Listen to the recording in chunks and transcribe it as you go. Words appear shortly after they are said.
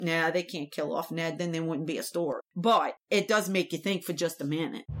nah, they can't kill off Ned, then there wouldn't be a story. But it does make you think for just a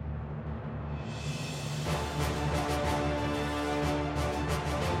minute.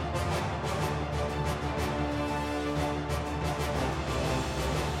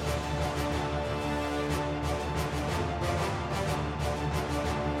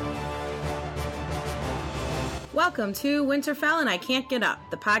 Welcome to Winterfell and I Can't Get Up,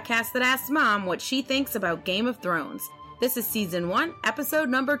 the podcast that asks Mom what she thinks about Game of Thrones. This is Season 1, Episode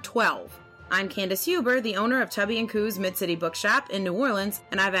number 12. I'm Candace Huber, the owner of Tubby & Coo's Mid-City Bookshop in New Orleans,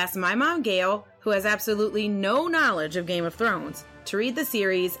 and I've asked my mom, Gail, who has absolutely no knowledge of Game of Thrones, to read the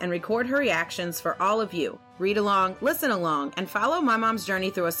series and record her reactions for all of you. Read along, listen along, and follow my mom's journey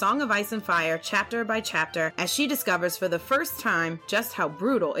through A Song of Ice and Fire chapter by chapter as she discovers for the first time just how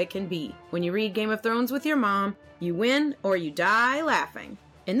brutal it can be. When you read Game of Thrones with your mom, you win or you die laughing.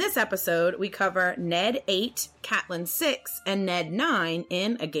 In this episode, we cover Ned 8, Catelyn 6, and Ned 9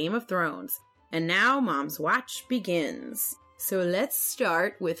 in A Game of Thrones. And now Mom's Watch begins. So let's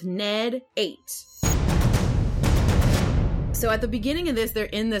start with Ned 8. So at the beginning of this, they're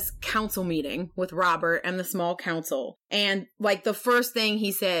in this council meeting with Robert and the small council. And like the first thing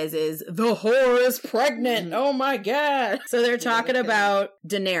he says is, the whore is pregnant. Oh my God. So they're talking about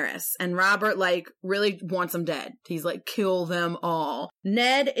Daenerys and Robert like really wants them dead. He's like, kill them all.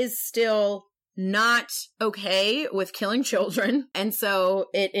 Ned is still not okay with killing children. And so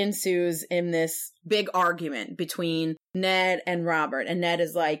it ensues in this big argument between Ned and Robert. And Ned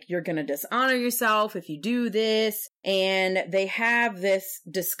is like, you're going to dishonor yourself if you do this. And they have this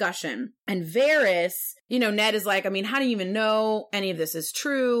discussion. And Varys, Ned is like, how do you even know any of this is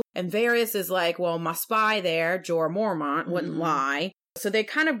true? And Varys is like, well, my spy there, Jorah Mormont, wouldn't lie. So they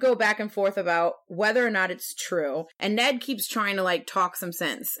kind of go back and forth about whether or not it's true. And Ned keeps trying to talk some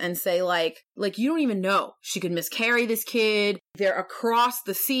sense and say like, you don't even know. She could miscarry this kid. They're across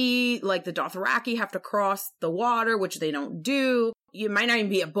the sea. The Dothraki have to cross the water, which they don't do. You might not even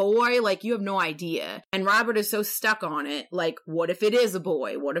be a boy. You have no idea. And Robert is so stuck on it. What if it is a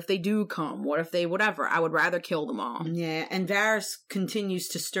boy? What if they do come? What if they whatever? I would rather kill them all. Yeah. And Varys continues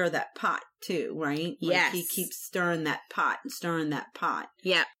to stir that pot too, right? Yes. He keeps stirring that pot and stirring that pot.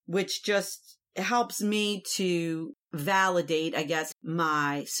 Yeah. Which just helps me to validate, I guess,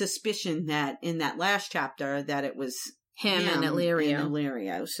 my suspicion that in that last chapter that it was him and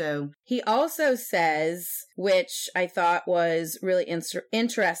Illyrio. So he also says, which I thought was really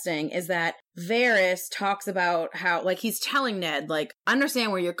interesting, is that Varys talks about how, he's telling Ned,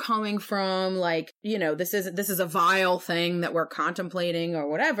 understand where you're coming from. This is a vile thing that we're contemplating or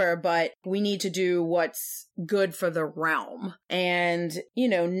whatever, but we need to do what's good for the realm. And,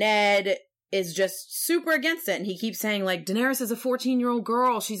 Ned is just super against it. And he keeps saying, Daenerys is a 14-year-old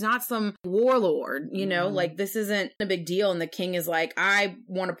girl. She's not some warlord, this isn't a big deal. And the king is like, I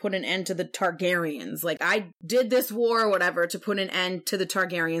want to put an end to the Targaryens. I did this war or whatever to put an end to the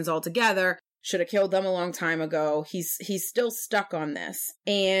Targaryens altogether. Should have killed them a long time ago. He's still stuck on this.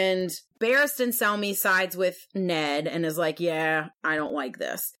 And Barristan Selmy sides with Ned and is like, yeah, I don't like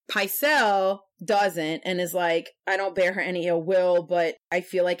this. Pycelle doesn't and is like, I don't bear her any ill will, but I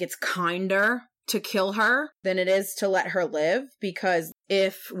feel like it's kinder to kill her than it is to let her live, because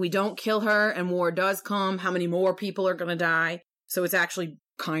if we don't kill her and war does come, how many more people are going to die? So it's actually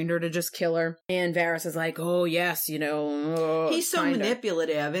kinder to just kill her. And Varys is like, oh yes, he's so kinder.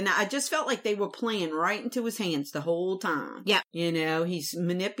 Manipulative, and I just felt like they were playing right into his hands the whole time. Yeah. He's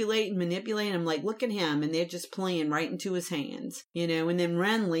manipulating. I'm like, look at him, and they're just playing right into his hands. And then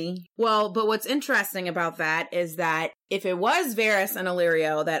Renly. Well, but what's interesting about that is that if it was Varys and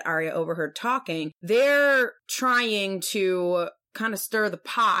Illyrio that Arya overheard talking, they're trying to kind of stir the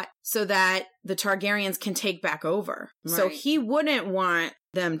pot so that the Targaryens can take back over. Right. So he wouldn't want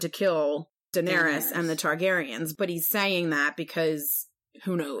them to kill Daenerys and the Targaryens, but he's saying that because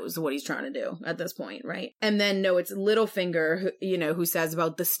who knows what he's trying to do at this point, right? And then, no, it's Littlefinger, who says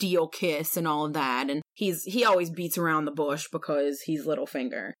about the steel kiss and all of that. And he always beats around the bush because he's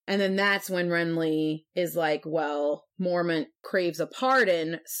Littlefinger. And then that's when Renly is like, well, Mormont craves a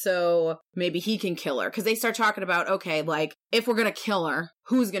pardon, so maybe he can kill her. Because they start talking about, okay, if we're going to kill her,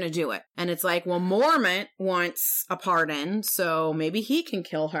 who's going to do it? And it's like, well, Mormont wants a pardon, so maybe he can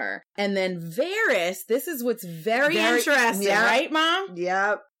kill her. And then Varys, this is what's very interesting, right, Mom?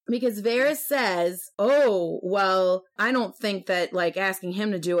 Yep. Because Varys says, oh, well, I don't think that, asking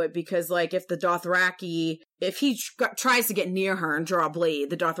him to do it because, if the Dothraki, if he tries to get near her and draw a blade,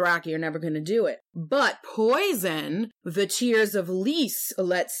 the Dothraki are never going to do it. But poison, the tears of Lys,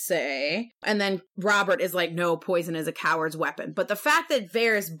 let's say. And then Robert is like, no, poison is a coward's weapon. But the fact that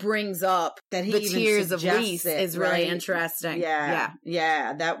Varys brings up that he the tears of Lys is really right? interesting.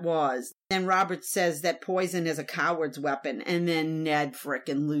 Yeah, that was. And Robert says that poison is a coward's weapon, and then Ned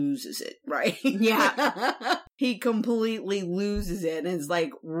frickin' loses it, right? Yeah. He completely loses it, and is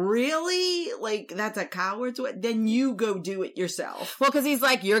like, really? Like, that's a coward's weapon? Then you go do it yourself. Well, because he's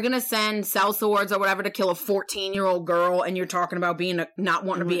like, you're going to send sellswords or whatever to kill a 14-year-old girl, and you're talking about being not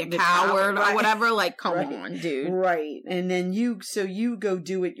wanting to be a coward right. or whatever. Like, come right. on, dude. Right. And then you go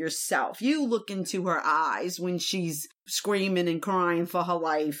do it yourself. You look into her eyes when she's screaming and crying for her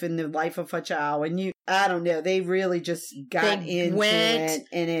life and the life of her child. And I don't know, they really just got into it,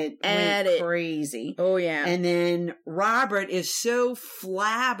 and it went crazy. Oh, yeah. And then Robert is so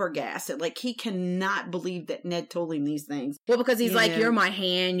flabbergasted. Like, he cannot believe that Ned told him these things. Well, because he's like, you're my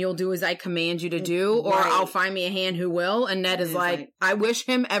hand, you'll do as I command you to do, or right. I'll find me a hand who will. And Ned is like, I wish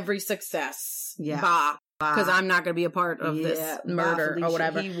him every success. Yeah. Bah. Because I'm not going to be a part of this murder or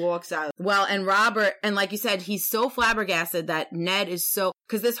whatever. He walks out. Well, and Robert, and like you said, he's so flabbergasted that Ned is so,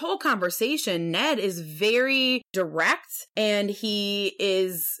 because this whole conversation, Ned is very direct and he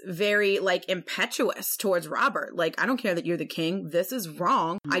is very like impetuous towards Robert. Like, I don't care that you're the king. This is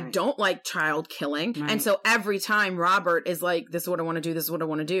wrong. Right. I don't like child killing. Right. And so every time Robert is like, this is what I want to do. This is what I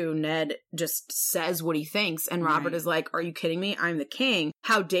want to do. Ned just says what he thinks. And Robert is like, are you kidding me? I'm the king.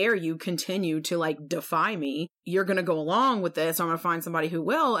 How dare you continue to like defy me? You're going to go along with this. Or I'm going to find somebody who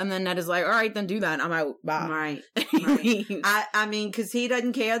will. And then Ned is like, all right, then do that. I'm out. Bye. Right. I mean, because he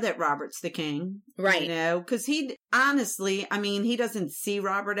doesn't care that Robert's the king. Right. You know, because honestly, I mean, he doesn't see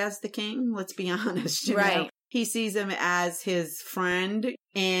Robert as the king. Let's be honest. You know? He sees him as his friend,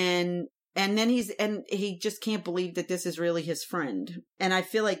 and then he just can't believe that this is really his friend. And I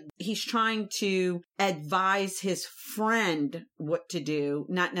feel like he's trying to advise his friend what to do,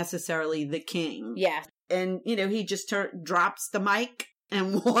 not necessarily the king. Yeah. And, you know, he just drops the mic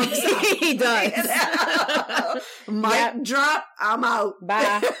and walks out. He does. Mic drop, I'm out.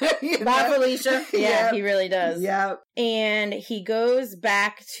 Bye. Bye, Felicia. Yeah, he really does. Yeah. And he goes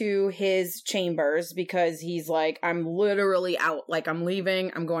back to his chambers because he's like, I'm literally out. Like, I'm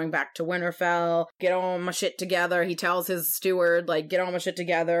leaving. I'm going back to Winterfell. Get all my shit together. He tells his steward, like, get all my shit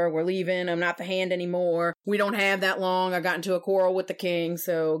together. We're leaving. I'm not the hand anymore. We don't have that long. I got into a quarrel with the king,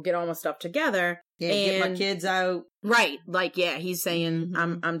 so get all my stuff together. Yeah, get my kids out. Right. Like, yeah, he's saying,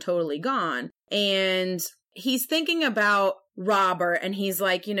 I'm totally gone. And he's thinking about Robert, and he's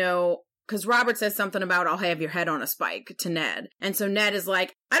like, you know, because Robert says something about, I'll have your head on a spike to Ned. And so Ned is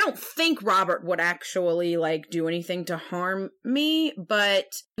like, I don't think Robert would actually, like, do anything to harm me, but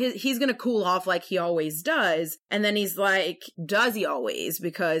he's going to cool off like he always does. And then he's like, does he always?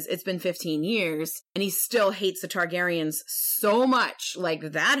 Because it's been 15 years, and he still hates the Targaryens so much.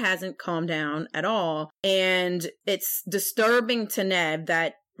 Like, that hasn't calmed down at all. And it's disturbing to Ned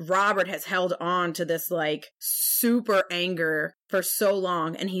that Robert has held on to this, like, super anger for so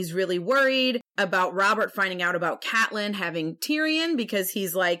long, and he's really worried about Robert finding out about Catelyn having Tyrion, because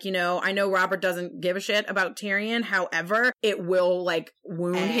he's like, you know, I know Robert doesn't give a shit about Tyrion, however, it will, like,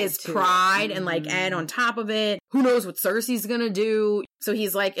 wound his pride and, like, add on top of it. Who knows what Cersei's gonna do? So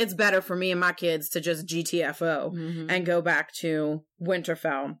he's like, it's better for me and my kids to just GTFO and go back to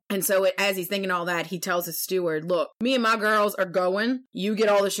Winterfell. And so as he's thinking all that, he tells his steward, look, me and my girls are going. You get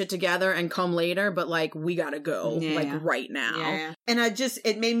all the shit together and come later, but, like, we gotta go, like, right now. Yeah. And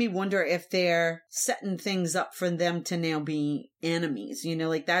it made me wonder if they're setting things up for them to now be enemies. You know,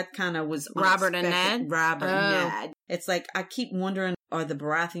 like, that kind of was Robert and Ned? Robert and Ned. It's like, I keep wondering, are the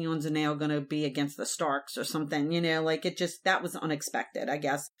Baratheons now going to be against the Starks or something? You know, like, that was unexpected, I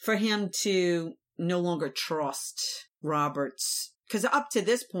guess. For him to no longer trust Robert's. Because up to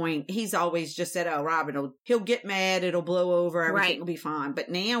this point, he's always just said, oh, Robert, he'll get mad, it'll blow over, everything will be fine. But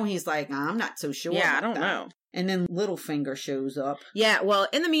now he's like, I'm not so sure. Yeah, I don't know. And then Littlefinger shows up. Yeah, well,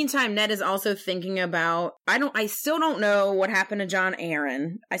 in the meantime, Ned is also thinking about, I still don't know what happened to Jon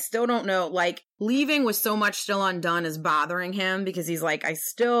Arryn. I still don't know, like, leaving with so much still undone is bothering him, because he's like, I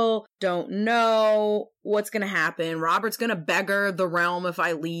still don't know what's gonna happen. Robert's gonna beggar the realm if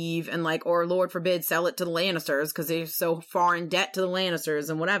I leave, and, like, or Lord forbid, sell it to the Lannisters, because they're so far in debt to the Lannisters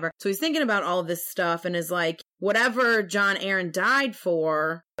and whatever. So he's thinking about all of this stuff and is like, whatever Jon Arryn died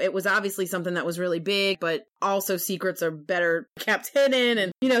for, it was obviously something that was really big, but also secrets are better kept hidden.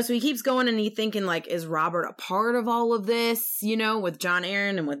 And, you know, so he keeps going and he's thinking, like, is Robert a part of all of this, you know, with Jon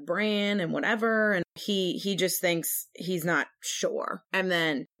Arryn and with Bran and whatever? her, and he just thinks he's not sure. And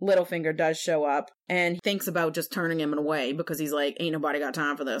then Littlefinger does show up and thinks about just turning him away because he's like, ain't nobody got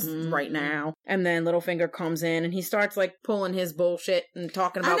time for this right now. And then Littlefinger comes in and he starts like pulling his bullshit and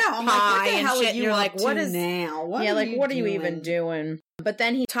talking about pie and shit. And you're like, what is now? What are you even doing? But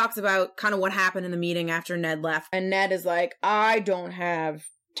then he talks about kind of what happened in the meeting after Ned left. And Ned is like, I don't have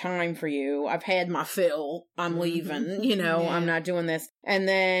time for you. I've had my fill. I'm leaving. I'm not doing this. And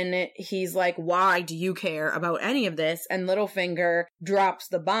then he's like, why do you care about any of this? And Littlefinger drops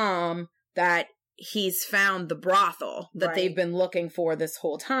the bomb that he's found the brothel that they've been looking for this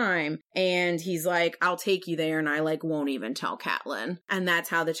whole time. And he's like, I'll take you there. And I like won't even tell Catelyn. And that's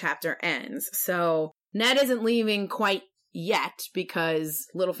how the chapter ends. So Ned isn't leaving quite yet because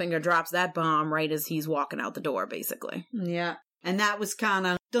Littlefinger drops that bomb right as he's walking out the door, basically. Yeah. And that was kind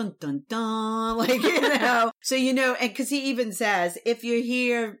of dun, dun, dun, like, so, and because he even says, if you're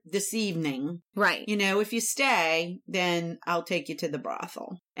here this evening, right, if you stay, then I'll take you to the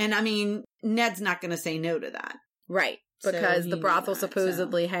brothel. And I mean, Ned's not going to say no to that. Right. Because the brothel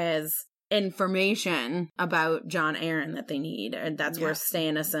supposedly has information about Jon Arryn that they need. And that's where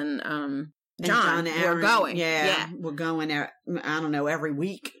Stannis and Jon Arryn, we're going. Yeah. We're going, I don't know, every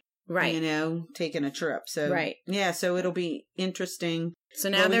week. Right. Taking a trip. So, right. Yeah, so it'll be interesting. So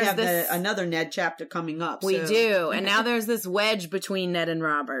now there's another Ned chapter coming up. We do. And now there's this wedge between Ned and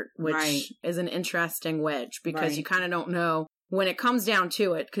Robert, which is an interesting wedge because you kind of don't know when it comes down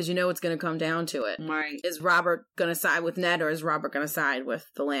to it, because it's going to come down to it. Right. Is Robert going to side with Ned or is Robert going to side with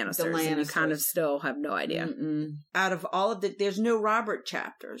the Lannisters? And you kind of still have no idea. Out of all of there's no Robert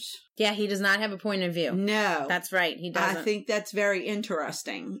chapters. Yeah, he does not have a point of view. No. That's right. He doesn't. I think that's very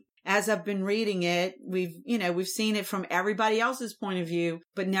interesting. As I've been reading it, we've seen it from everybody else's point of view,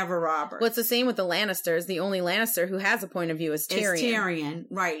 but never Robert. Well, it's the same with the Lannisters. The only Lannister who has a point of view is Tyrion. It's Tyrion,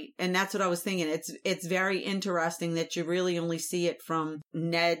 right. And that's what I was thinking. It's very interesting that you really only see it from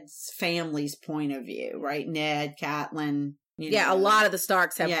Ned's family's point of view, right? Ned, Catelyn. A lot of the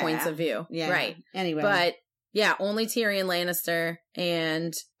Starks have points of view. Yeah. Right. Anyway. But yeah, only Tyrion Lannister.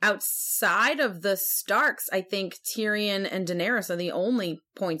 And outside of the Starks, I think Tyrion and Daenerys are the only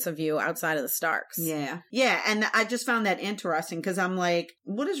points of view outside of the Starks. Yeah. Yeah. And I just found that interesting because I'm like,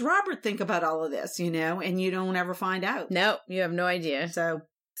 what does Robert think about all of this, And you don't ever find out. No, you have no idea.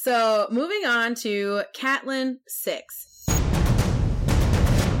 So moving on to Catelyn 6.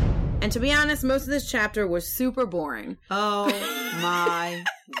 And to be honest, most of this chapter was super boring. Oh my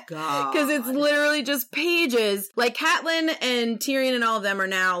God. Because it's literally just pages. Like, Catelyn and Tyrion and all of them are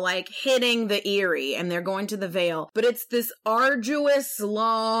now, like, hitting the Eyrie, and they're going to the Vale. But it's this arduous,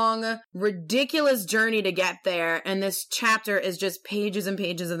 long, ridiculous journey to get there, and this chapter is just pages and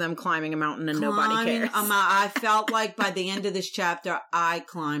pages of them climbing a mountain, and nobody cares. I felt like by the end of this chapter, I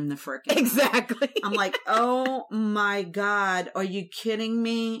climbed the frickin' Exactly. I'm like, oh my God, are you kidding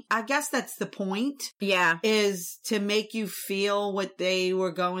me? I guess that's the point. Yeah. Is to make you feel what they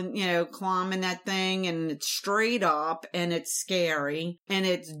were going, climbing that thing, and it's straight up, and it's scary, and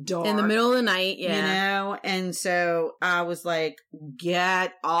it's dark. In the middle of the night, yeah. And so I was like,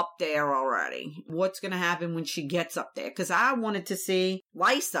 get up there already. What's going to happen when she gets up there? Because I wanted to see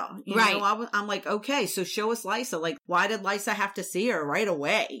Lysa. I'm like, okay, so show us Lysa. Like, why did Lysa have to see her right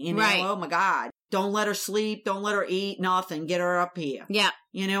away? Right. Oh my God. Don't let her sleep. Don't let her eat. Nothing. Get her up here. Yeah.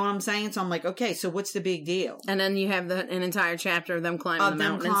 You know what I'm saying? So I'm like, okay, so what's the big deal? And then you have an entire chapter of them climbing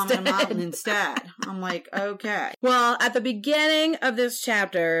the mountain instead. I'm like, okay. Well, at the beginning of this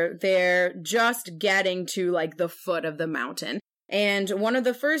chapter, they're just getting to like the foot of the mountain. And one of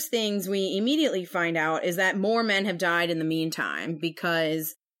the first things we immediately find out is that more men have died in the meantime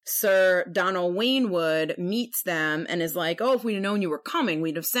because Sir Donald Waynwood meets them and is like, oh, if we'd have known you were coming,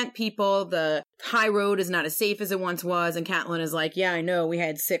 we'd have sent people. The high road is not as safe as it once was. And Catelyn is like, yeah, I know, we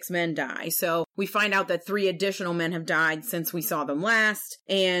had 6 men die. So we find out that 3 additional men have died since we saw them last.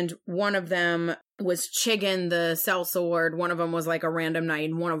 And one of them was Chiggin the sellsword. One of them was like a random knight,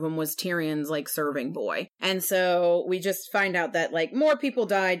 and one of them was Tyrion's like serving boy. And so we just find out that like more people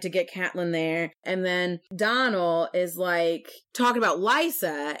died to get Catelyn there. And then Donald is like talking about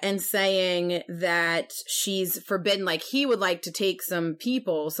Lysa and saying that she's forbidden. Like he would like to take some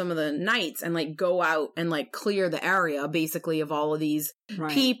people, some of the knights, and like go out and like clear the area basically of all of these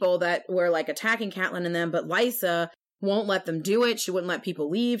people that were like attacking Catelyn and them. But Lysa won't let them do it. She wouldn't let people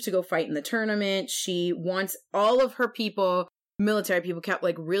leave to go fight in the tournament. She wants all of her people, military people, kept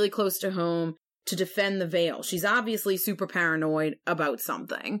like really close to home to defend the Vale. She's obviously super paranoid about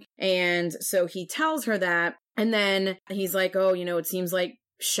something. And so he tells her that. And then he's like, oh, it seems like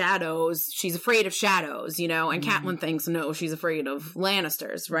shadows. She's afraid of shadows, you know, and Catelyn thinks, no, she's afraid of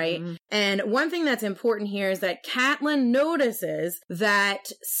Lannisters, right? And one thing that's important here is that Catelyn notices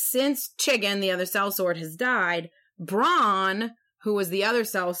that since Chiggin, the other sellsword, has died, Bronn, who was the other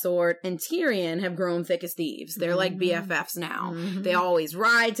sellsword, and Tyrion have grown thick as thieves. They're like BFFs now. They always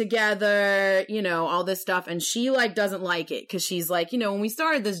ride together, you know, all this stuff. And she like doesn't like it because she's like, you know, when we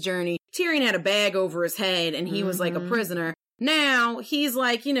started this journey, Tyrion had a bag over his head and he was like a prisoner. Now he's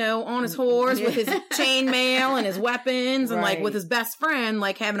like, you know, on his horse with his chainmail and his weapons and like with his best friend,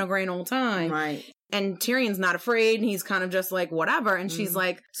 like having a grand old time. Right. And Tyrion's not afraid, and he's kind of just like, whatever. And she's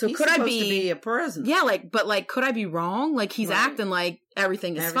like, so he's could I be a prisoner? Yeah, like, but like, could I be wrong? Like, he's acting like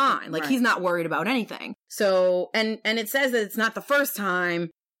everything is fine. Like, he's not worried about anything. So, and it says that it's not the first time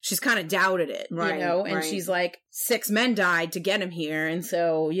she's kind of doubted it, you know? And she's like, 6 men died to get him here. And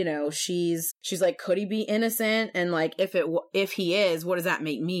so, you know, she's like, could he be innocent? And like, if he is, what does that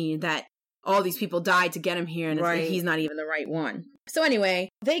make me? That all these people died to get him here, and he's not even the right one. So anyway,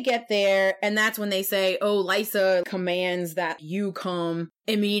 they get there, and that's when they say, oh, Lysa commands that you come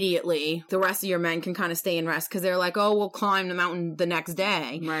immediately. The rest of your men can kind of stay and rest, because they're like, oh, we'll climb the mountain the next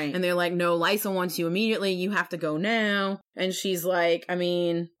day. Right. And they're like, no, Lysa wants you immediately. You have to go now. And she's like, I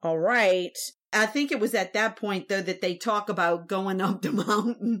mean, all right. I think it was at that point, though, that they talk about going up the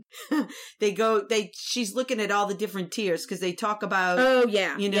mountain. She's looking at all the different tiers, because they talk about,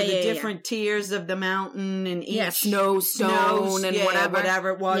 you know, the different tiers of the mountain and each snow stone and whatever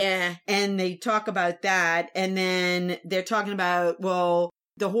it was. Yeah. And they talk about that. And then they're talking about, well,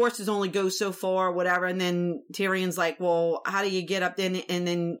 the horses only go so far, whatever. And then Tyrion's like, well, how do you get up then? And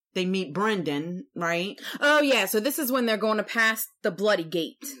then they meet Brynden, right? Oh, yeah. So this is when they're going to pass the Bloody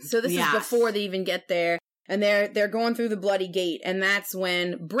Gate. So this is before they even get there. And they're going through the Bloody Gate. And that's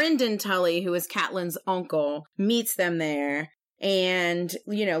when Brynden Tully, who is Catelyn's uncle, meets them there. And,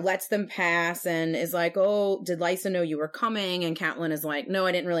 you know, lets them pass and is like, oh, did Lysa know you were coming? And Catelyn is like, no,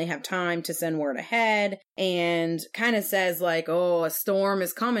 I didn't really have time to send word ahead. And kind of says like, oh, a storm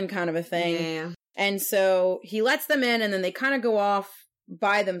is coming kind of a thing. Yeah. And so he lets them in, and then they kind of go off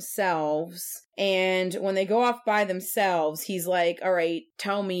by themselves. And when they go off by themselves, he's like, all right,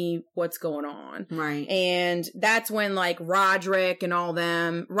 tell me what's going on. Right. And that's when like Roderick and all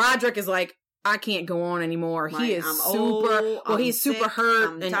them, Roderick is like, I can't go on anymore. Right. He is he's sick, super hurt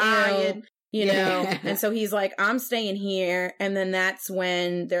I'm and tired. ill, you know? And so he's like, I'm staying here. And then that's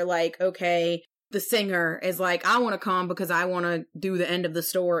when they're like, okay, the singer is like, I want to come because I want to do the end of the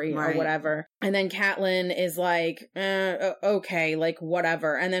story or whatever. And then Catelyn is like, okay, like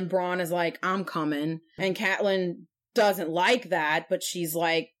whatever. And then Bronn is like, I'm coming. And Catelyn doesn't like that, but she's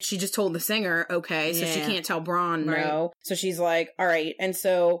like, she just told the singer, okay, so she can't tell Bronn no. So she's like, all right. And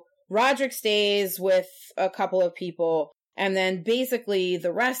so Roderick stays with a couple of people, and then basically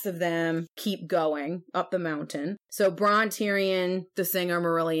the rest of them keep going up the mountain. So Bronn, Tyrion, the singer,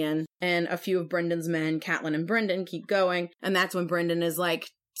 Marillion, and a few of Brendan's men, Catelyn and Brynden, keep going. And that's when Brynden is like,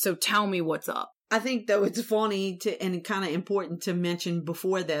 so tell me what's up. I think, though, it's funny and kind of important to mention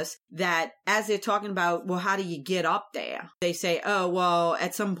before this that as they're talking about, well, how do you get up there? They say, oh, well,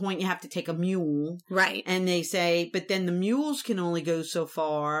 at some point you have to take a mule. Right. And they say, but then the mules can only go so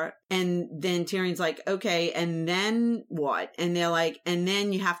far. And then Tyrion's like, okay, and then what? And they're like, and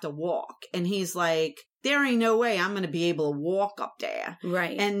then you have to walk. And he's like, there ain't no way I'm going to be able to walk up there.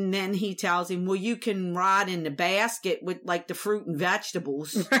 Right. And then he tells him, well, you can ride in the basket with like the fruit and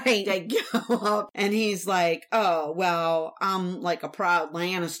vegetables. Right. They go up. And he's like, oh, well, I'm like a proud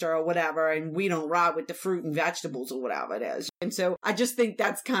Lannister or whatever, and we don't ride with the fruit and vegetables or whatever it is. And so I just think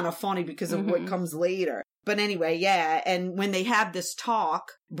that's kind of funny because of what comes later. But anyway, yeah. And when they have this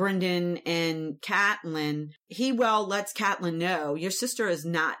talk, Brynden and Catelyn, he lets Catelyn know your sister is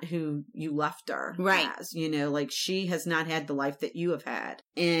not who you left her as. You know, like she has not had the life that you have had.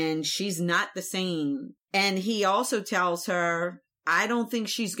 And she's not the same. And he also tells her, I don't think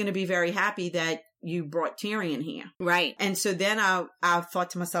she's going to be very happy that you brought Tyrion here. Right. And so then I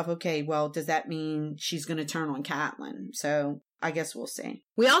thought to myself, okay, well, does that mean she's going to turn on Catelyn? So I guess we'll see.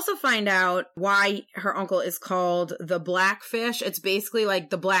 We also find out why her uncle is called the Blackfish. It's basically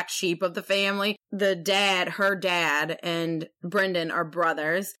like the black sheep of the family. Her dad, and Brynden are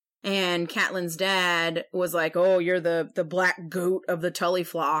brothers. And Catelyn's dad was like, oh, you're the black goat of the Tully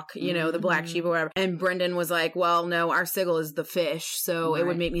flock, you know, the black sheep or whatever. And Brynden was like, well, no, our sigil is the fish, so it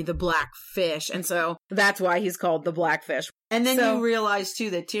would make me the black fish. And so that's why he's called the Blackfish. And then you realize, too,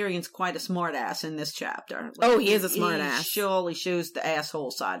 that Tyrion's quite a smartass in this chapter. Like, he is a smartass. He surely shows the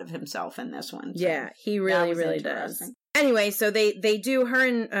asshole side of himself in this one. So yeah, he really, really does. Anyway, so they do, her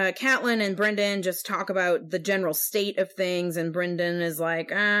and Catelyn and Brynden just talk about the general state of things, and Brynden is like,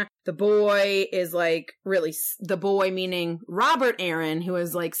 the boy is like really, the boy meaning Robert Arryn, who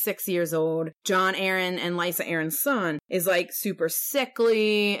is like 6 years old, Jon Arryn and Lysa Arryn's son, is like super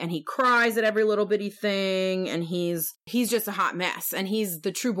sickly, and he cries at every little bitty thing, and he's just a hot mess, and he's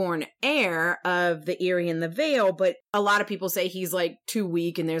the trueborn heir of the Eyrie and the Vale, but a lot of people say he's like too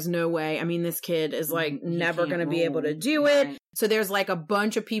weak and there's no way. I mean, this kid is like never going to be able to do it. Right. So there's like a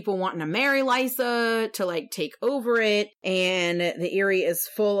bunch of people wanting to marry Lysa to like take over it. And the Eyrie is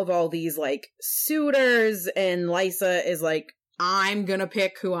full of all these like suitors, and Lysa is like, I'm going to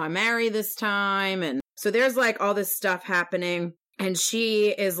pick who I marry this time. And so there's like all this stuff happening. And she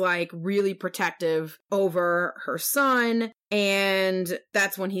is like really protective over her son. And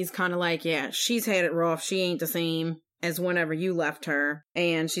that's when he's kind of like, yeah, she's had it rough. She ain't the same as whenever you left her.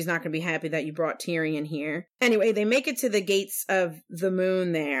 And she's not going to be happy that you brought Tyrion here. Anyway, they make it to the gates of the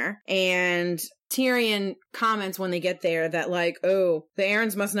moon there. And Tyrion comments when they get there that like, oh, the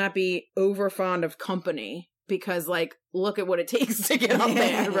Arryns must not be over fond of company. Because, like, look at what it takes to get up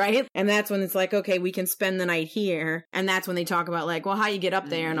there, right? And that's when it's like, okay, we can spend the night here. And that's when they talk about, like, well, how you get up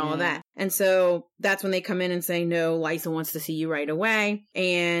there and all of that. And so that's when they come in and say, no, Lysa wants to see you right away.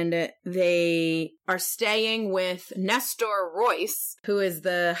 And they are staying with Nestor Royce, who is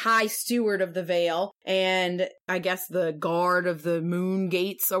the high steward of the Vale, and I guess the guard of the moon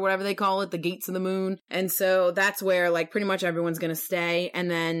gates, or whatever they call it, the gates of the moon. And so that's where, like, pretty much everyone's going to stay. And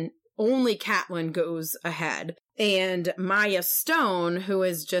then only Catelyn goes ahead. And Maya Stone, who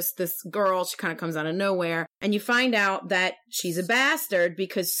is just this girl, she kind of comes out of nowhere. And you find out that she's a bastard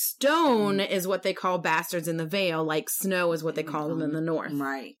because Stone is what they call bastards in the Vale, like Snow is what they call them in the North.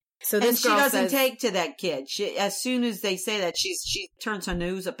 Right. So this and she girl doesn't says, take to that kid. She, as soon as they say that, she turns her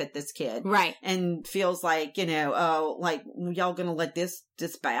nose up at this kid. Right. And feels like, you know, oh, like, y'all gonna let this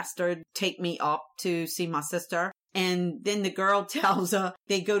bastard take me up to see my sister? And then the girl tells her,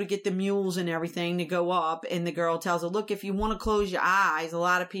 they go to get the mules and everything to go up. And the girl tells her, look, if you want to close your eyes, a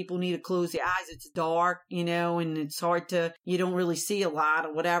lot of people need to close their eyes. It's dark, you know, and it's hard to, you don't really see a lot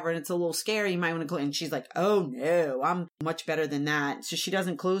or whatever. And it's a little scary. You might want to close. And she's like, oh no, I'm much better than that. So she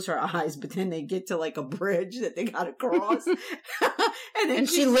doesn't close her eyes, but then they get to like a bridge that they got to cross. and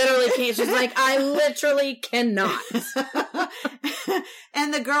she literally can't. She's like, I literally cannot.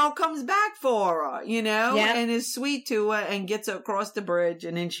 And the girl comes back for her, you know, yep. and is sweet to her and gets her across the bridge.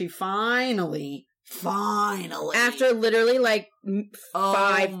 And then she finally, after literally like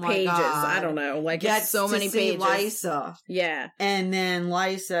 5 pages, God. I don't know, like it's so many pages. Lysa. Yeah. And then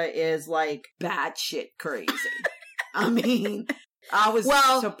Lysa is like batshit crazy. I mean, I was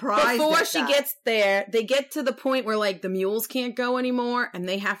surprised. Before she gets there, they get to the point where like the mules can't go anymore and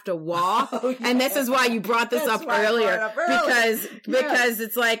they have to walk. Oh, yeah. And this is why you brought this up earlier. Because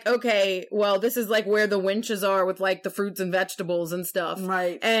it's like, okay, well, this is like where the winches are with like the fruits and vegetables and stuff.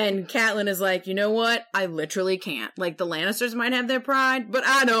 Right. And Catelyn is like, you know what? I literally can't. Like the Lannisters might have their pride, but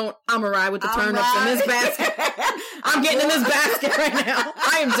I don't. I'm gonna ride with the turnips in this basket. I'm getting in this basket right now.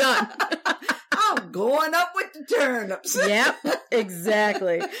 I am done. I'm going up with the turnips. Yep,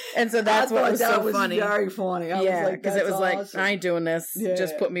 exactly. And so that's what was so funny. Very funny. I yeah, because it was awesome. Like, I ain't doing this. Yeah.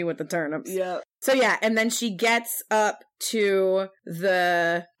 Just put me with the turnips. Yeah. So yeah, and then she gets up to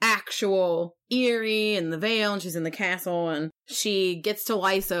the actual Eyrie and the Vale, and she's in the castle, and she gets to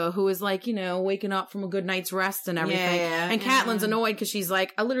Lysa, who is like, you know, waking up from a good night's rest and everything. Yeah, and Catelyn's annoyed because she's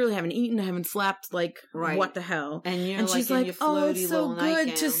like, I literally haven't eaten, I haven't slept, like, what the hell? And she's like, oh, it's so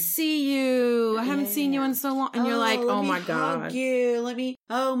good to see you. I haven't seen you in so long. And you're like, oh my God. Hug you.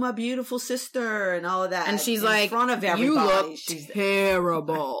 My beautiful sister, and all of that. And she's like, in front of everybody. You look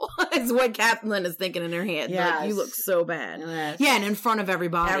terrible. Is what Catelyn is thinking in her head. Yes. Like, you look so bad. Yes. Yeah, and in front of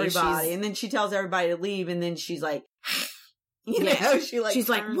everybody. And then she tells everybody to leave, and then she's like, you know, she's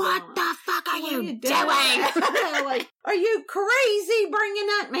like, what the fuck are you doing? Like, are you crazy bringing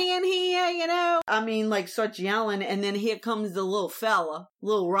that man here, you know? I mean, like, such yelling, and then here comes the little fella.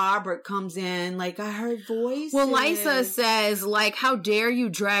 Little Robert comes in, like, I heard voices. Well, Lysa says, like, how dare you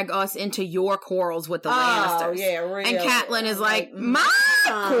drag us into your quarrels with the Lannisters? Yeah, really. And Catelyn is like, my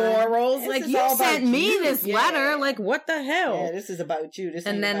quarrels? Like, you sent me this letter. Like, what the hell? Yeah, this is about you.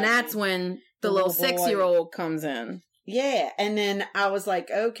 And then that's when the little 6-year-old comes in. Yeah, and then I was like,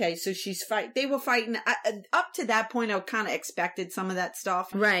 okay, so they were fighting. Up to that point, I kind of expected some of that stuff.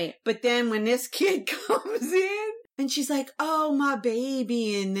 Right. But then when this kid comes in, And she's like, oh, my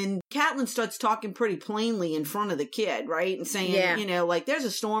baby. And then Catelyn starts talking pretty plainly in front of the kid, right? And saying, you know, like, there's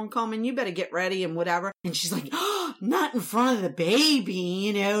a storm coming. You better get ready and whatever. And she's like, oh, not in front of the baby.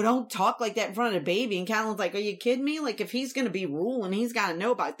 You know, don't talk like that in front of the baby. And Catelyn's like, are you kidding me? Like, if he's going to be ruling, he's got to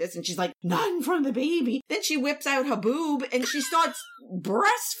know about this. And she's like, not in front of the baby. Then she whips out her boob and she starts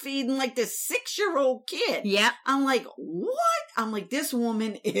breastfeeding like this 6-year-old kid. Yep. I'm like, what? I'm like, this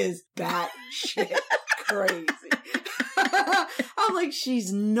woman is batshit crazy. I'm like,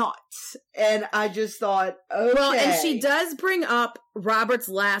 she's nuts. And I just thought, okay. Well, and she does bring up Robert's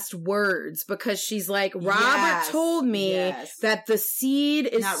last words because she's like, Robert told me that the seed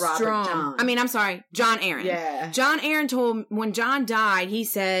is not Robert, strong. John. I mean, I'm sorry, Jon Arryn. Yeah. Jon Arryn told, when Jon died, he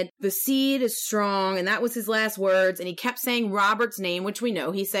said, the seed is strong, and that was his last words, and he kept saying Robert's name, which we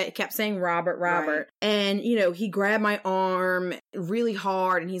know. He kept saying Robert. Right. And, you know, he grabbed my arm really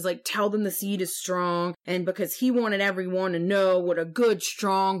hard, and he's like, tell them the seed is strong, and because he wanted everyone to know what a good,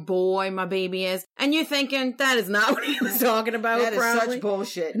 strong boy my baby is. And you're thinking, that is not what he was talking about. That is such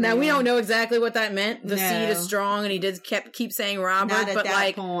bullshit. Now, we don't know exactly what that meant. The seed is strong, and he did keep saying Robert, but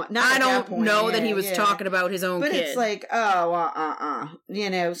like, I don't know that he was talking about his own kid. But it's like, you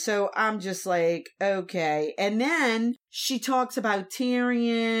know, so I'm just like, okay. And then she talks about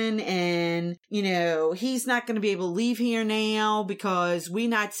Tyrion and, you know, he's not going to be able to leave here now because we're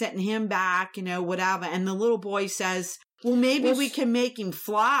not setting him back, you know, whatever. And the little boy says, well, maybe we can make him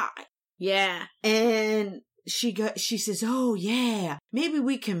fly. Yeah. And she says, oh, yeah, maybe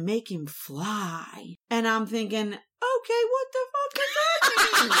we can make him fly. And I'm thinking, okay, what the fuck does that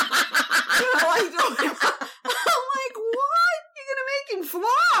mean? I'm like, what? You're going to make him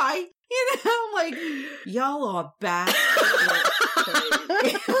fly? You know, I'm like, y'all are back.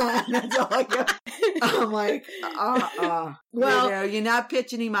 That's all I got. I'm like, Well, you know, you're not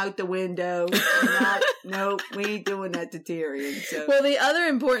pitching him out the window. Nope, we ain't doing that to Tyrion. So. Well, the other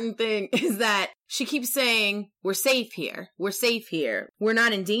important thing is that she keeps saying, we're safe here. We're safe here. We're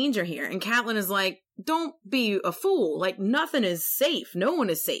not in danger here. And Catelyn is like, don't be a fool. Like, nothing is safe. No one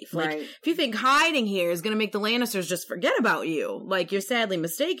is safe. Like, if you think hiding here is going to make the Lannisters just forget about you, like, you're sadly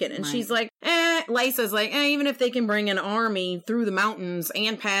mistaken. And she's like, Lysa's like, even if they can bring an army through the mountains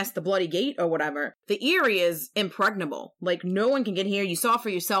and past the Bloody Gate or whatever, the area is impregnable. Like, no one can get here. You saw for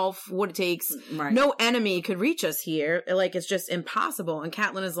yourself what it takes. Right. No enemy could reach us here. Like, it's just impossible. And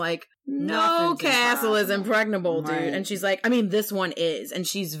Catelyn is like, no castle is impregnable, dude. Right. And she's like, I mean, this one is. And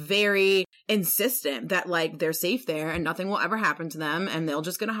she's very insistent that, like, they're safe there and nothing will ever happen to them and they're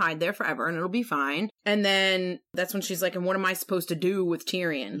just gonna hide there forever and it'll be fine. And then that's when she's like, and what am I supposed to do with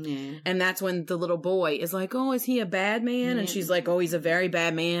Tyrion? Yeah. And that's when the little boy is like, oh, is he a bad man? And she's like, oh, he's a very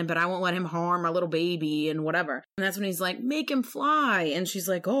bad man, but I won't let him harm our little baby and whatever. And that's when he's like, make him fly. And she's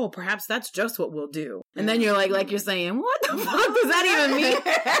like, oh, perhaps that's just what we'll do. And then you're like you're saying, what the fuck does that even mean?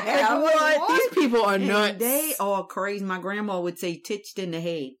 Like, what? These people are nuts. They are crazy. My grandma would say, titched in the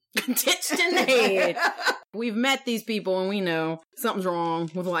head. Titched in the head. We've met these people and we know something's wrong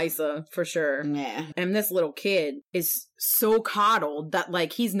with Lysa for sure. Yeah. And this little kid is so coddled that,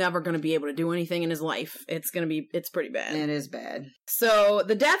 like, he's never going to be able to do anything in his life. It's pretty bad. It is bad. So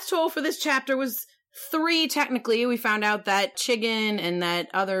the death toll for this chapter was 3, technically. We found out that Chiggin and that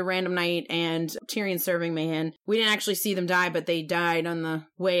other random knight and Tyrion's serving man, we didn't actually see them die, but they died on the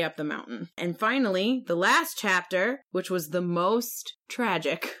way up the mountain. And finally, the last chapter, which was the most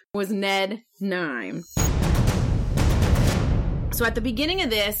tragic, was Ned 9. So at the beginning of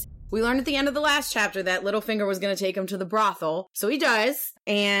this, we learned at the end of the last chapter that Littlefinger was going to take him to the brothel. So he does.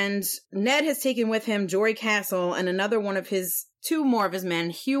 And Ned has taken with him Jory Castle and two more of his men,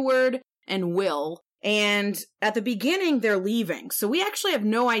 Heward and Will. And at the beginning, they're leaving. So we actually have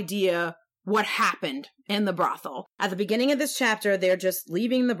no idea what happened in the brothel. At the beginning of this chapter, they're just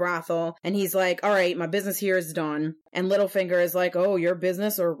leaving the brothel. And he's like, all right, my business here is done. And Littlefinger is like, oh, your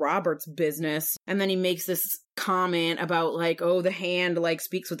business or Robert's business? And then he makes this comment about, like, oh, the hand, like,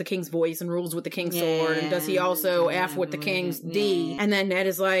 speaks with the king's voice and rules with the king's sword, and does he also F with the king's D? And then Ned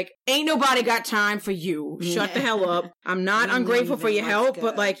is like, ain't nobody got time for you. Shut the hell up. I'm not ungrateful for your help,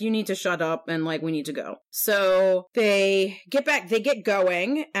 but, like, you need to shut up and, like, we need to go. So they get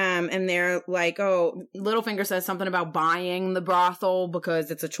going, and they're like, oh, Littlefinger says something about buying the brothel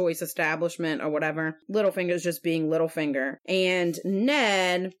because it's a choice establishment or whatever. Littlefinger's just being Littlefinger. And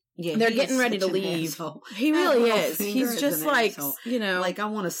Ned... Yeah, they're getting ready to leave. He really is. He's just like, you know. Like, I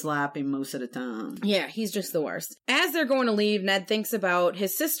want to slap him most of the time. Yeah, he's just the worst. As they're going to leave, Ned thinks about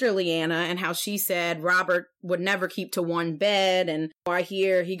his sister, Lyanna, and how she said Robert would never keep to one bed. And I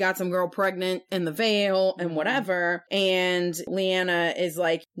hear he got some girl pregnant in the Vale and whatever. And Lyanna is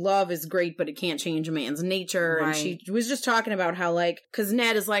like, love is great, but it can't change a man's nature. Right. And she was just talking about how, like, because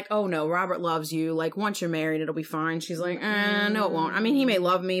Ned is like, oh no, Robert loves you. Like, once you're married, it'll be fine. She's like, no, it won't. I mean, he may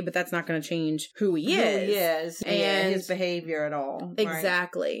love me, but that's not going to change who he is. And his behavior at all.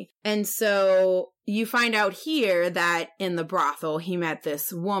 Exactly. Right. And so you find out here that in the brothel, he met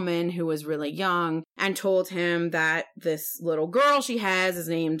this woman who was really young and told him that this little girl she has is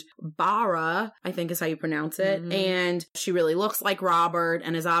named Bara, I think is how you pronounce it. Mm-hmm. And she really looks like Robert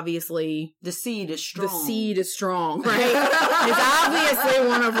and is obviously... The seed is strong. The seed is strong, right? Is obviously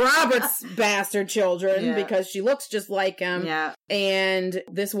one of Robert's bastard children because she looks just like him. Yeah. And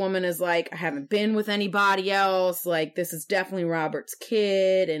this woman is like, I haven't been with anybody else. Like, this is definitely Robert's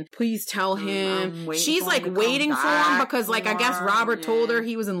kid. And please tell him. She's like waiting for him because like I guess Robert told her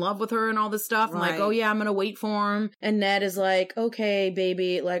he was in love with her and all this stuff. Right. And like, oh yeah, I'm gonna wait for him. And Ned is like, okay,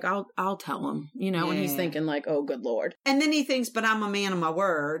 baby, like I'll tell him, you know. And he's thinking like, oh good Lord. And then he thinks, but I'm a man of my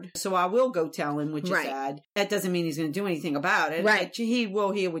word, so I will go tell him what you said. That doesn't mean he's gonna do anything about it. Right. He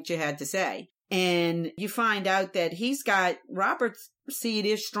will hear what you had to say. And you find out that he's got Robert's seed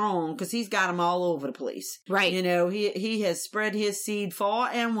is strong because he's got them all over the place. Right. You know, he has spread his seed far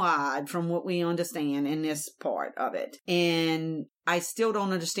and wide from what we understand in this part of it. And I still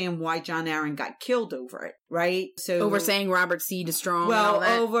don't understand why Jon Arryn got killed over it, right? So over saying Robert's seed is strong. Well,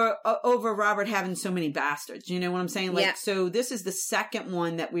 over Robert having so many bastards. You know what I'm saying? Like, so this is the second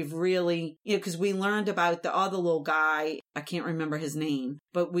one that we've really, you know, because we learned about the other little guy. I can't remember his name,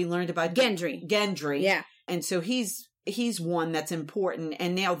 but we learned about Gendry. Yeah. And so he's one that's important,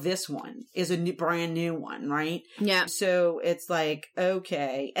 and now this one is a brand new one, right? Yeah. So it's like,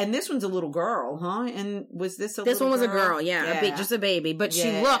 okay, and this one's a little girl, huh? And was this a? This one was girl? A girl, just a baby, but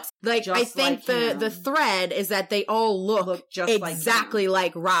she looks like. Just I think like the thread is that they all look just exactly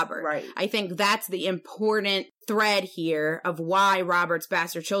like Robert. Right. I think that's the important thread here of why Robert's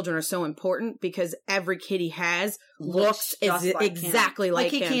bastard children are so important, because every kid he has looks exactly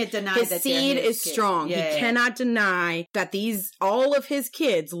like him. He can't deny his that seed is strong. He cannot deny that all of his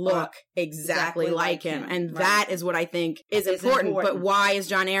kids look exactly like him. And that is what I think is important. But why is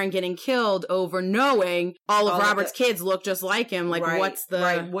Jon Arryn getting killed over knowing all of Robert's kids look just like him? Like, what's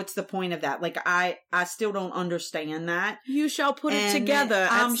the point of that? Like, I still don't understand that. You shall put it together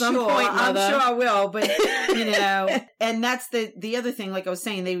at some point, Mother. I'm sure I will, but you know, and that's the other thing. Like I was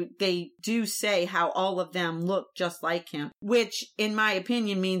saying, they do say how all of them look just like him, which in my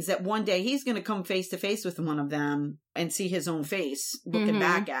opinion means that one day he's going to come face to face with one of them and see his own face looking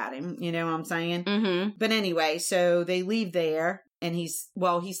back at him. You know what I'm saying? Mm-hmm. But anyway, so they leave there. And he's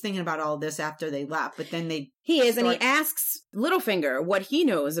thinking about all this after they left, but then and he asks Littlefinger what he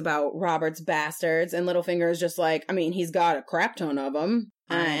knows about Robert's bastards, and Littlefinger is just like, I mean, he's got a crap ton of them.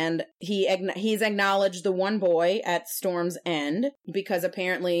 And he's acknowledged the one boy at Storm's End, because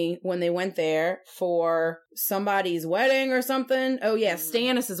apparently when they went there for somebody's wedding or something. Oh yeah,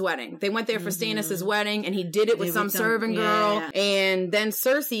 Stannis' wedding. They went there for Stannis' wedding, and he did it with some serving girl. And then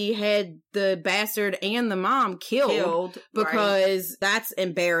Cersei had the bastard and the mom killed because that's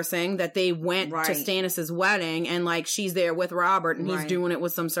embarrassing that they went to Stannis' wedding and like she's there with Robert and he's doing it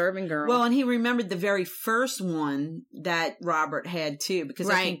with some serving girl. Well, and he remembered the very first one that Robert had too, because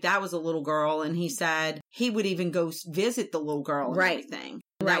I think that was a little girl, and he said he would even go visit the little girl and everything.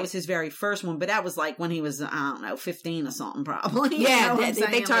 That was his very first one, but that was like when he was, I don't know, 15 or something probably. Yeah,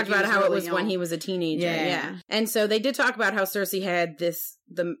 they talked about how it was when he was a teenager. Yeah. And so they did talk about how Cersei had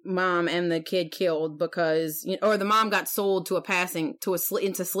the mom and the kid killed because, or the mom got sold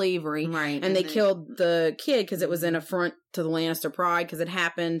into slavery. Right. And they killed the kid because it was an affront to the Lannister pride, because it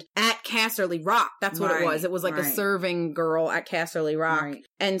happened at Casterly Rock. That's what it was. It was like a serving girl at Casterly Rock. Right.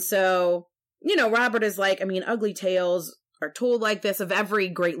 And so, Robert is like, I mean, ugly tales are told like this of every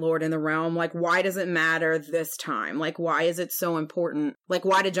great lord in the realm. Like, why does it matter this time? Like, why is it so important? Like,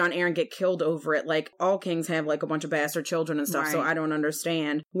 why did Jon Arryn get killed over it? Like, all kings have like a bunch of bastard children and stuff, so I don't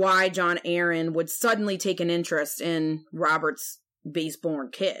understand why Jon Arryn would suddenly take an interest in Robert's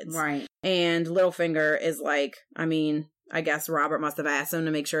base-born kids. Right. And Littlefinger is like, I mean, I guess Robert must have asked him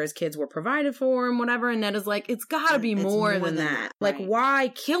to make sure his kids were provided for him, whatever. And Ned is like, it's gotta be more than that. Like, why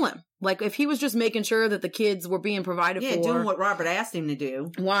kill him? Like, if he was just making sure that the kids were being provided for. Yeah, doing what Robert asked him to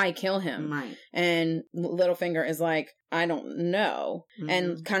do. Why kill him? Right. And Littlefinger is like, I don't know. Mm-hmm.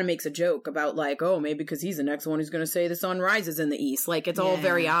 And kind of makes a joke about like, oh, maybe because he's the next one who's going to say the sun rises in the east. Like, it's all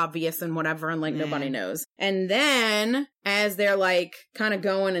very obvious and whatever, and like nobody knows. And then, as they're like kind of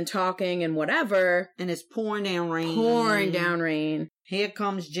going and talking and whatever. And it's pouring down rain. Here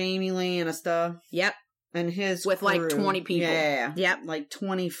comes Jaime Lannister. Yep. and his with crew, like 20 people. Yeah. Yep. Like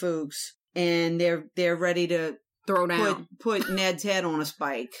 20 folks. And they're ready to throw down. Put Ned's head on a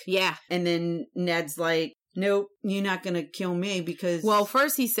spike. Yeah. And then Ned's like, nope, you're not going to kill me because... Well,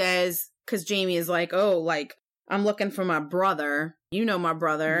 first he says, because Jamie is like, oh, like, I'm looking for my brother. You know my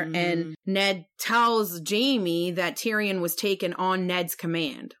brother. Mm-hmm. And Ned tells Jamie that Tyrion was taken on Ned's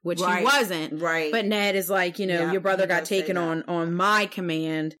command, which he wasn't. Right. But Ned is like, your brother got taken on my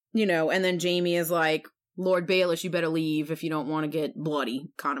command, and then Jamie is like, Lord Baelish, you better leave if you don't want to get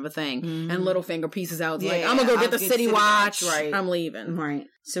bloody, kind of a thing. Mm-hmm. And Littlefinger pieces out, like, I'm going to go get the city watch. Right. I'm leaving. Right.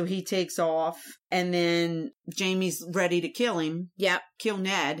 So he takes off, and then Jamie's ready to kill him. Yep. Kill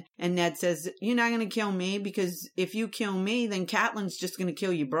Ned. And Ned says, you're not going to kill me, because if you kill me, then Catelyn's just going to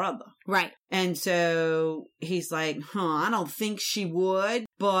kill your brother. Right. And so he's like, I don't think she would,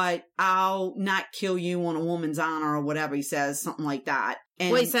 but I'll not kill you on a woman's honor or whatever he says, something like that.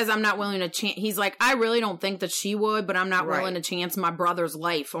 And he says, I'm not willing to chance. He's like, I really don't think that she would, but I'm not willing to chance my brother's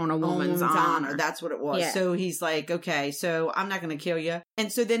life on a woman's honor. That's what it was. Yeah. So he's like, okay, so I'm not going to kill you.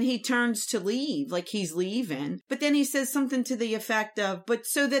 And so then he turns to leave, like he's leaving. But then he says something to the effect of, but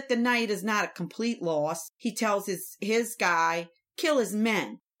so that the night is not a complete loss, he tells his guy, kill his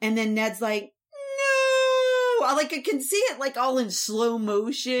men. And then Ned's like, no! I can see it like all in slow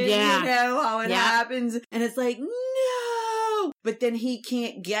motion, how it happens. And it's like, no! But then he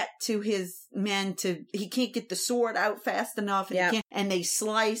can't get to his men he can't get the sword out fast enough. And they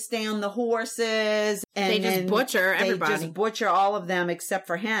slice down the horses. And they just butcher everybody. They just butcher all of them except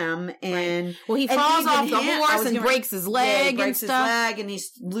for him. And well, he falls off the horse and breaks his leg and stuff. His leg, and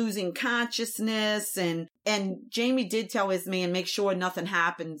he's losing consciousness. And Jamie did tell his man, make sure nothing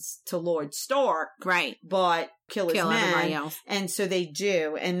happens to Lord Stark. Right. But kill his men. Everybody else. And so they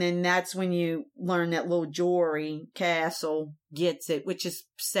do. And then that's when you learn that little Jory Castle gets it, which is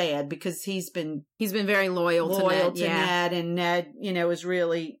sad because he's been very loyal to Ned, and Ned, is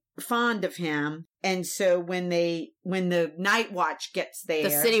really fond of him. And so when the Night Watch gets there, the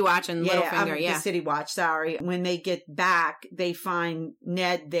City Watch and Littlefinger, the City Watch, sorry, when they get back, they find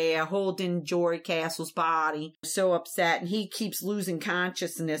Ned there holding Jory Castle's body, so upset, and he keeps losing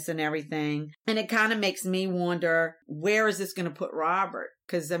consciousness and everything. And it kind of makes me wonder, where is this going to put Robert?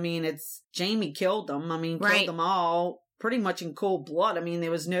 Because it's Jamie killed them. Killed them all. Pretty much in cold blood.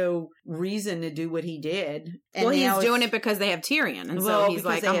 There was no reason to do what he did. And he's doing it because they have Tyrion. And so he's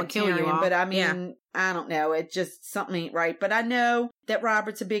like, I'm going to kill you all. But I don't know. It just, something ain't right. But I know that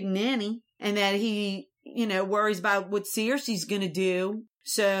Robert's a big nanny and that he, worries about what Cersei's going to do.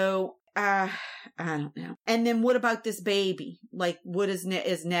 So, I don't know. And then what about this baby? What is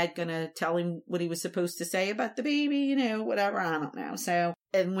Ned going to tell him what he was supposed to say about the baby? Whatever. I don't know. So,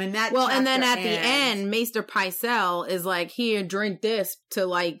 and when that and then at the end, Maester Pycelle is like, here, drink this to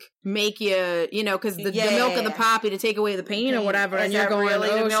make you, because the milk of the poppy to take away the pain or whatever. And you're going, really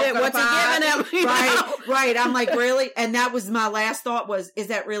oh shit, what's he giving him? Right. I'm like, really? And that was my last thought was, is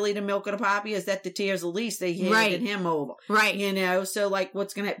that really the milk of the poppy? Is that the tears of least they handed him over? Right. So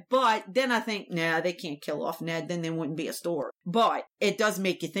what's going to, but then I think, they can't kill off Ned. Then there wouldn't be a story. But it does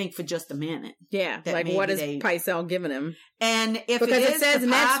make you think for just a minute. Yeah. What is Pycelle giving him? And if because it says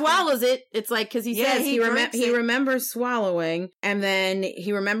Ned swallows it, it's like, because he says he remembers swallowing, and then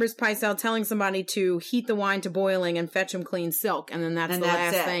he remembers Pycelle telling somebody to heat the wine to boiling and fetch him clean silk, and then that's the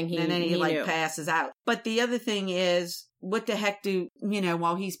last thing he and then he knew. Passes out. But the other thing is, what the heck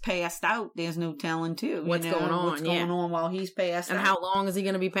while he's passed out, there's no telling too. What's going on while he's passed out. And how long is he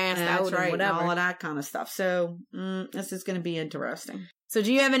going to be passed out? That's right, and whatever. And all of that kind of stuff. So, this is going to be interesting. So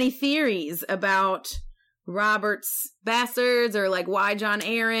do you have any theories about Robert's bastards or why Jon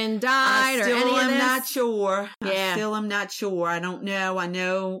Arryn died or any of this? I still am not sure. I don't know. I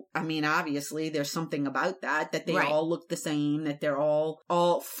know, obviously there's something about that they all look the same, that they're all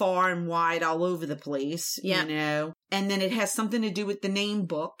far and wide all over the place, And then it has something to do with the name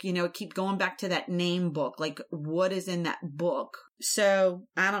book. It keep going back to that name book. What is in that book? So,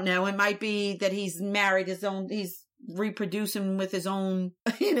 I don't know. It might be that he's married he's reproducing with his own,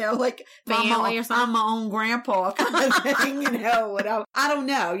 family or something. I'm my own grandpa kind of thing, I don't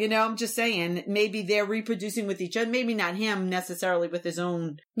know, I'm just saying, maybe they're reproducing with each other, maybe not him necessarily with his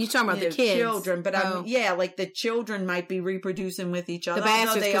own. You're talking about the kids. Children, but the children might be reproducing with each other. The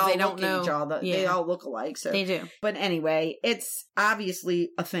bastards, because they don't know. Each other. Yeah. They all look alike, so. They do. But anyway, it's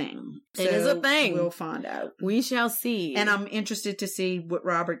obviously a thing. It is a thing. We'll find out. We shall see. And I'm interested to see what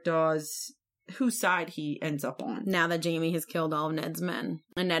Robert does, whose side he ends up on. Now that Jamie has killed all of Ned's men.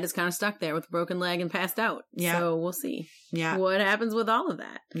 And Ned is kind of stuck there with a broken leg and passed out. Yeah. So we'll see. Yeah. What happens with all of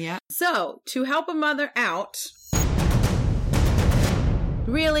that. Yeah. So, to help a mother out,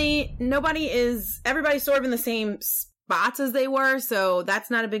 really, everybody's sort of in the same spots as they were, so that's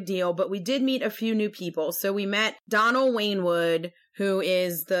not a big deal. But we did meet a few new people. So we met Donald Wainwood, who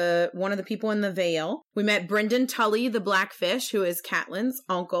is one of the people in the Vale. We met Brynden Tully, the Blackfish, who is Catelyn's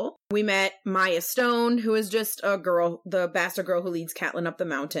uncle. We met Maya Stone, who is just a girl, the bastard girl who leads Catelyn up the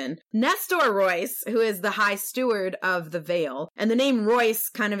mountain. Nestor Royce, who is the High Steward of the Vale. And the name Royce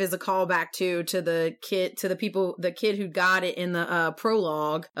kind of is a callback to the kid who got it in the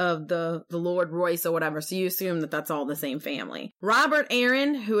prologue of the Lord Royce or whatever. So you assume that that's all the same family. Robert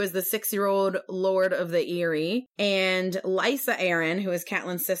Arryn, who is the 6-year-old Lord of the Eyrie, and Lysa Arryn, who is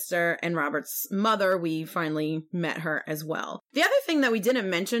Catelyn's sister and Robert's mother. We finally met her as well. The other thing that we didn't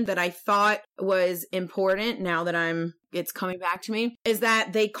mention that I thought was important, now that it's coming back to me, is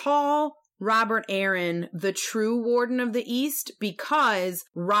that they call Robert Arryn the true Warden of the East because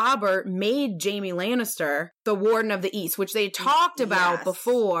Robert made Jaime Lannister the Warden of the East, which they talked about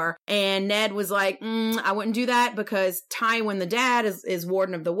before. And Ned was like, I wouldn't do that because Tywin, the dad, is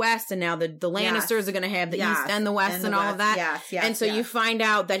Warden of the West. And now the Lannisters are going to have the East and the West and all of that. And so you find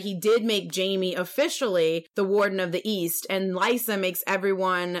out that he did make Jaime officially the Warden of the East. And Lysa makes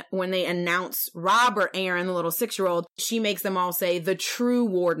everyone, when they announce Robert Arryn, the little 6-year-old, she makes them all say the true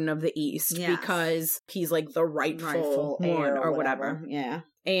Warden of the East because he's like the rightful heir or whatever. Yeah.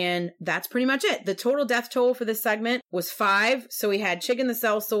 And that's pretty much it. The total death toll for this segment was 5. So we had Chicken the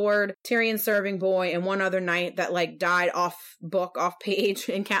Sellsword, Tyrion Serving Boy, and one other knight that died off page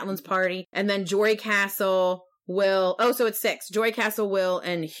in Catelyn's party. And then Jory Castle, Will. Oh, so it's 6. Jory Castle, Will,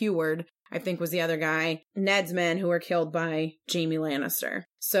 and Heward, I think was the other guy. Ned's men who were killed by Jaime Lannister.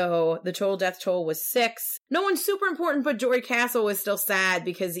 So the total death toll was 6. No one super important, but Jory Castle was still sad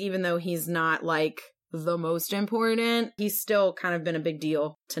because even though he's not the most important, he's still kind of been a big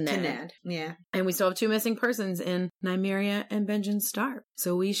deal to Ned. Yeah. And we still have 2 missing persons in Nymeria and Benjen Stark.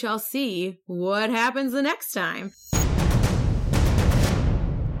 So we shall see what happens the next time.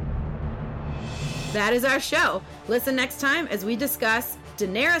 That is our show. Listen next time as we discuss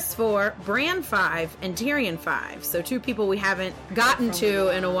Daenerys 4, Bran 5, and Tyrion 5. So 2 people we haven't gotten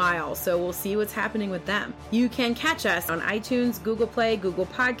to in a while. So we'll see what's happening with them. You can catch us on iTunes, Google Play, Google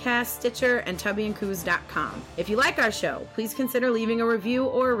Podcasts, Stitcher, and tubbyandcoos.com. If you like our show, please consider leaving a review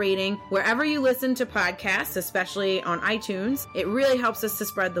or a rating wherever you listen to podcasts, especially on iTunes. It really helps us to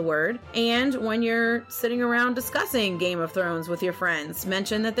spread the word. And when you're sitting around discussing Game of Thrones with your friends,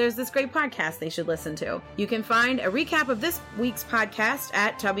 mention that there's this great podcast they should listen to. You can find a recap of this week's podcast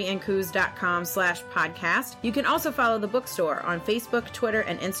at tubbyandcoos.com/podcast. You can also follow the bookstore on Facebook, Twitter,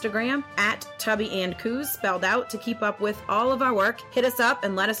 and Instagram at tubbyandcoos, spelled out, to keep up with all of our work. Hit us up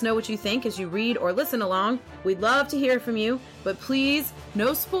and let us know what you think as you read or listen along. We'd love to hear from you, but please,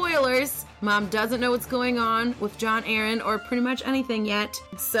 no spoilers. Mom doesn't know what's going on with Jon Arryn or pretty much anything yet,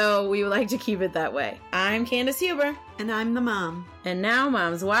 so we would like to keep it that way. I'm Candace Huber. And I'm the mom. And now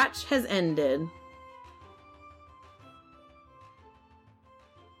Mom's watch has ended.